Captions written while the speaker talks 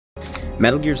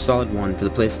Metal Gear Solid 1 for the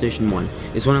PlayStation 1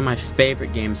 is one of my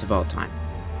favorite games of all time.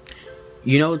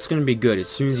 You know it's going to be good as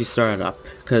soon as you start it up,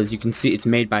 because you can see it's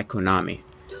made by Konami.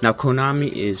 Now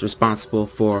Konami is responsible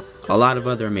for a lot of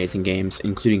other amazing games,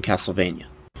 including Castlevania.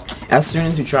 As soon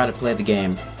as you try to play the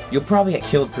game, you'll probably get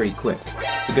killed pretty quick,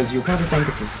 because you'll probably think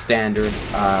it's a standard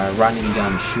running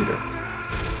gun shooter.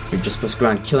 You're just supposed to go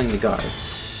around killing the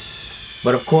guards.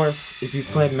 But of course, if you've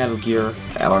played Metal Gear,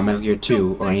 or Metal Gear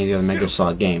 2, or any of the other Metal Gear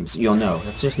Solid games, you'll know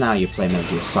that's just now you play Metal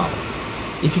Gear Solid.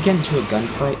 If you get into a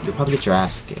gunfight, you'll probably get your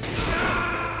ass kicked.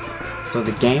 So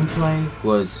the gameplay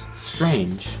was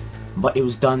strange, but it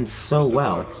was done so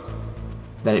well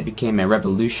that it became a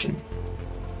revolution.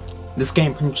 This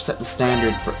game pretty much set the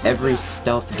standard for every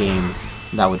stealth game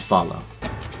that would follow.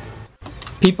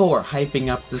 People were hyping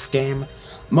up this game,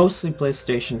 mostly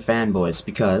PlayStation fanboys,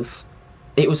 because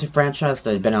it was a franchise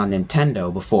that had been on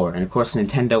Nintendo before, and of course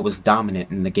Nintendo was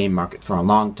dominant in the game market for a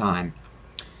long time.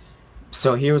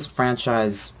 So here was a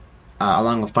franchise,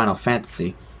 along with Final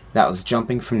Fantasy, that was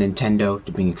jumping from Nintendo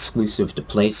to being exclusive to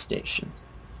PlayStation.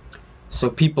 So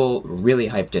people really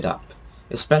hyped it up,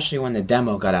 especially when the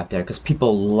demo got out there, because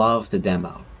people loved the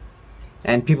demo.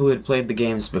 And people who had played the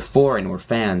games before and were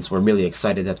fans were really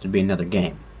excited that there'd be another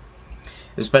game,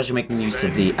 especially making use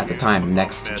of the, at the time,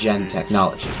 next-gen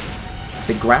technology.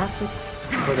 The graphics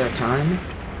for their time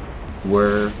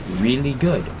were really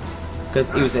good, because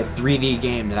it was a 3D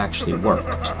game that actually worked.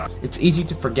 It's easy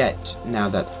to forget, now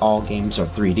that all games are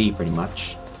 3D pretty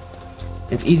much.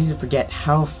 It's easy to forget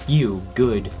how few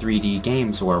good 3D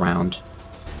games were around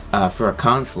for a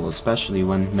console, especially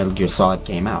when Metal Gear Solid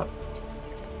came out.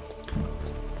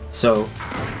 So,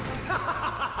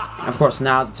 of course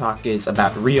now the talk is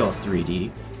about real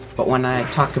 3D, but when I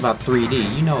talk about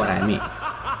 3D, you know what I mean.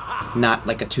 Not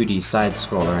like a 2D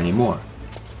side-scroller anymore.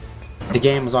 The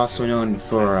game was also known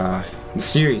for, the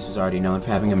series was already known for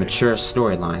having a mature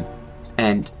storyline,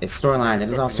 and a storyline that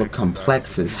is also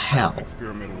complex as hell.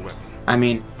 I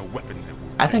mean,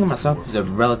 I think of myself as a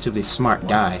relatively smart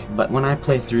guy, but when I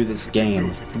play through this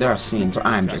game, there are scenes where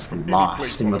I'm just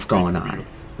lost in what's going on.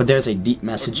 But there's a deep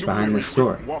message behind this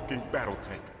story.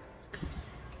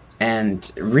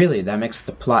 And really, that makes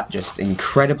the plot just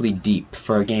incredibly deep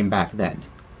for a game back then.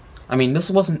 I mean, this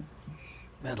wasn't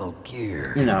Metal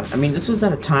Gear. You know, I mean, this was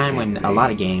at a time when a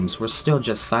lot of games were still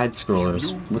just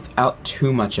side-scrollers without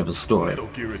too much of a story.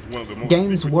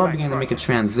 Games were beginning to make a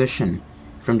transition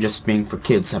from just being for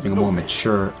kids having a more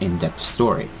mature, in-depth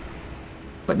story.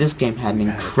 But this game had an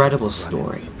incredible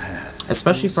story,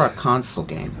 especially for a console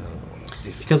game.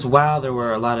 Because while there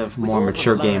were a lot of more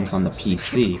mature games on the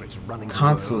PC,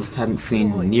 consoles hadn't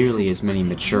seen nearly as many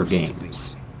mature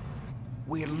games.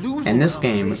 And this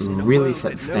game really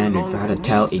set the standard for how to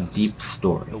tell a deep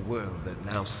story.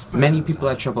 Many people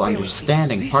had trouble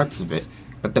understanding parts of it,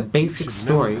 but the basic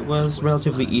story was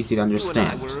relatively easy to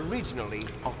understand.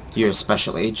 You're a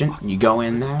special agent, you go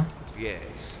in there,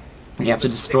 and you have to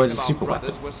destroy the super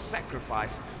weapon.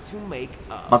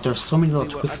 But there's so many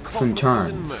little twists and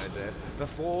turns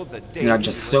that are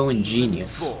just so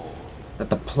ingenious that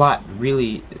the plot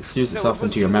really sews itself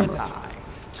into your memory.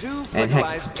 And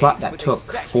heck, it's a plot that took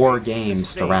 4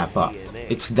 games to wrap up.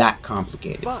 It's that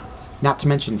complicated. Not to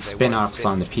mention spin-offs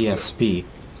on the PSP,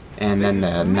 and then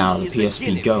now the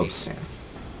PSP Ghost.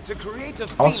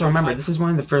 Also remember, this is one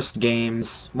of the first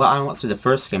games, well I don't want to say the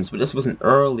first games, but this was an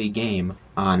early game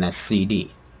on a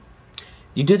CD.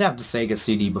 You did have the Sega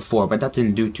CD before, but that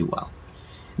didn't do too well.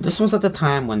 This was at the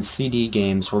time when CD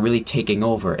games were really taking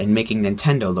over and making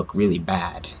Nintendo look really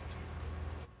bad.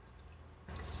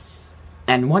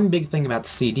 And one big thing about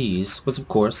CDs was, of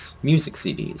course, music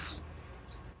CDs.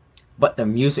 But the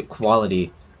music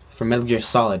quality for Metal Gear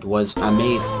Solid was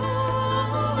amazing.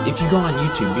 If you go on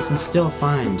YouTube, you can still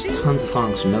find tons of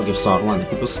songs from Metal Gear Solid 1 that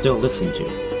people still listen to.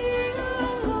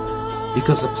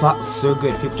 Because the plot was so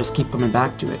good, people just keep coming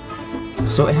back to it.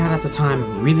 So it had at the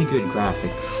time really good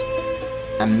graphics,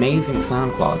 amazing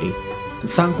sound quality, and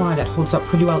sound quality that holds up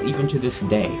pretty well even to this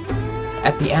day.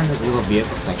 At the end there's a little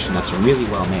vehicle section that's really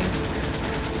well made.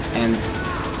 And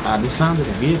the sound of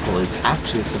the vehicle is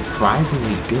actually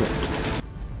surprisingly good.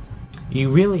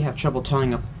 You really have trouble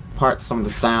telling apart some of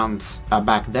the sounds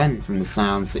back then from the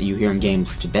sounds that you hear in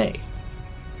games today.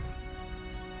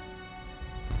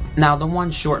 Now, the one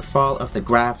shortfall of the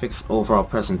graphics overall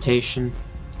presentation,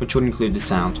 which would include the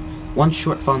sound, one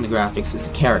shortfall in the graphics is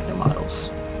the character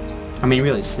models. I mean,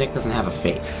 really, Snake doesn't have a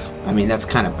face. I mean, that's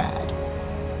kind of bad.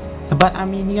 But, I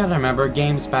mean, you gotta remember,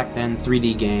 games back then,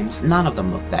 3D games, none of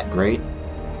them looked that great.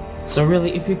 So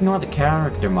really, if you ignore the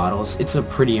character models, it's a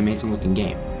pretty amazing looking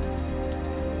game.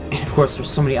 And of course, there's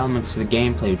so many elements to the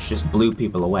gameplay which just blew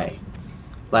people away.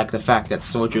 Like the fact that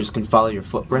soldiers can follow your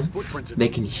footprints, they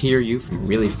can hear you from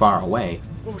really far away,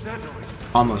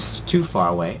 almost too far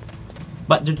away,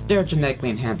 but they're genetically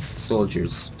enhanced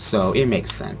soldiers, so it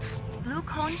makes sense.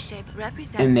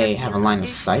 And they have a line of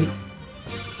sight,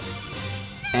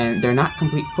 and they're not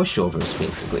complete pushovers,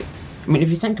 basically. I mean, if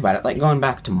you think about it, like going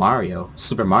back to Mario,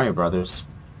 Super Mario Brothers,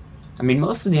 I mean,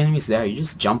 most of the enemies there, you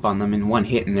just jump on them in one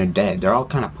hit and they're dead. They're all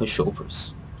kind of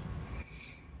pushovers.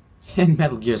 In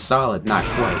Metal Gear Solid, not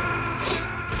quite.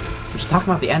 Just talking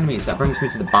about the enemies, that brings me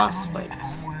to the boss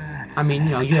fights. I mean, you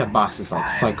know, you have bosses like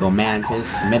Psycho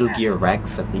Mantis, Metal Gear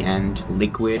Rex at the end,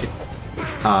 Liquid,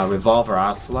 Revolver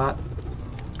Ocelot.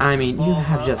 I mean, you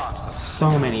have just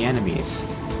so many enemies.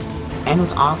 And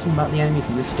what's awesome about the enemies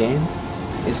in this game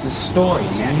is the story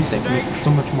and the music makes it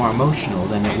so much more emotional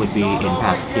than it would be in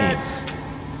past games.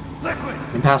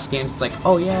 In past games, it's like,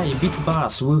 oh yeah, you beat the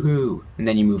boss, woohoo, and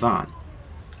then you move on.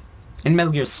 In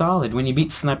Metal Gear Solid, when you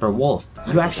beat Sniper Wolf,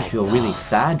 you actually feel really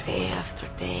sad for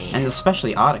him, and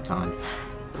especially Otacon.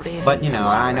 But, you know,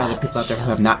 I know that people out there who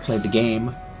have not played the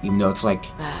game, even though it's like,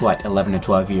 what, 11 or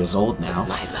 12 years old now,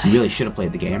 you really should have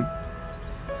played the game.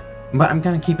 But I'm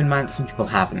gonna keep in mind that some people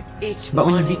haven't. But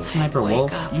when you beat Sniper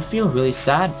Wolf, you feel really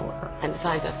sad for her.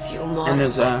 And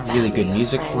there's really good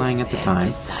music playing at the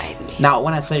time. Now,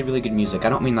 when I say really good music, I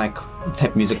don't mean like the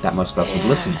type of music that most of us would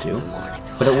listen to,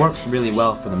 but it works really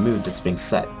well for the mood that's being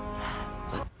set.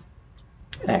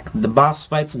 Heck, the boss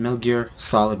fights in Metal Gear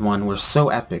Solid 1 were so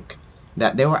epic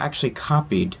that they were actually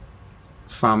copied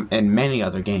from in many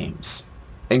other games,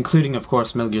 including, of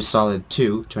course, Metal Gear Solid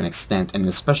 2 to an extent, and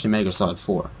especially Metal Gear Solid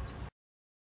 4.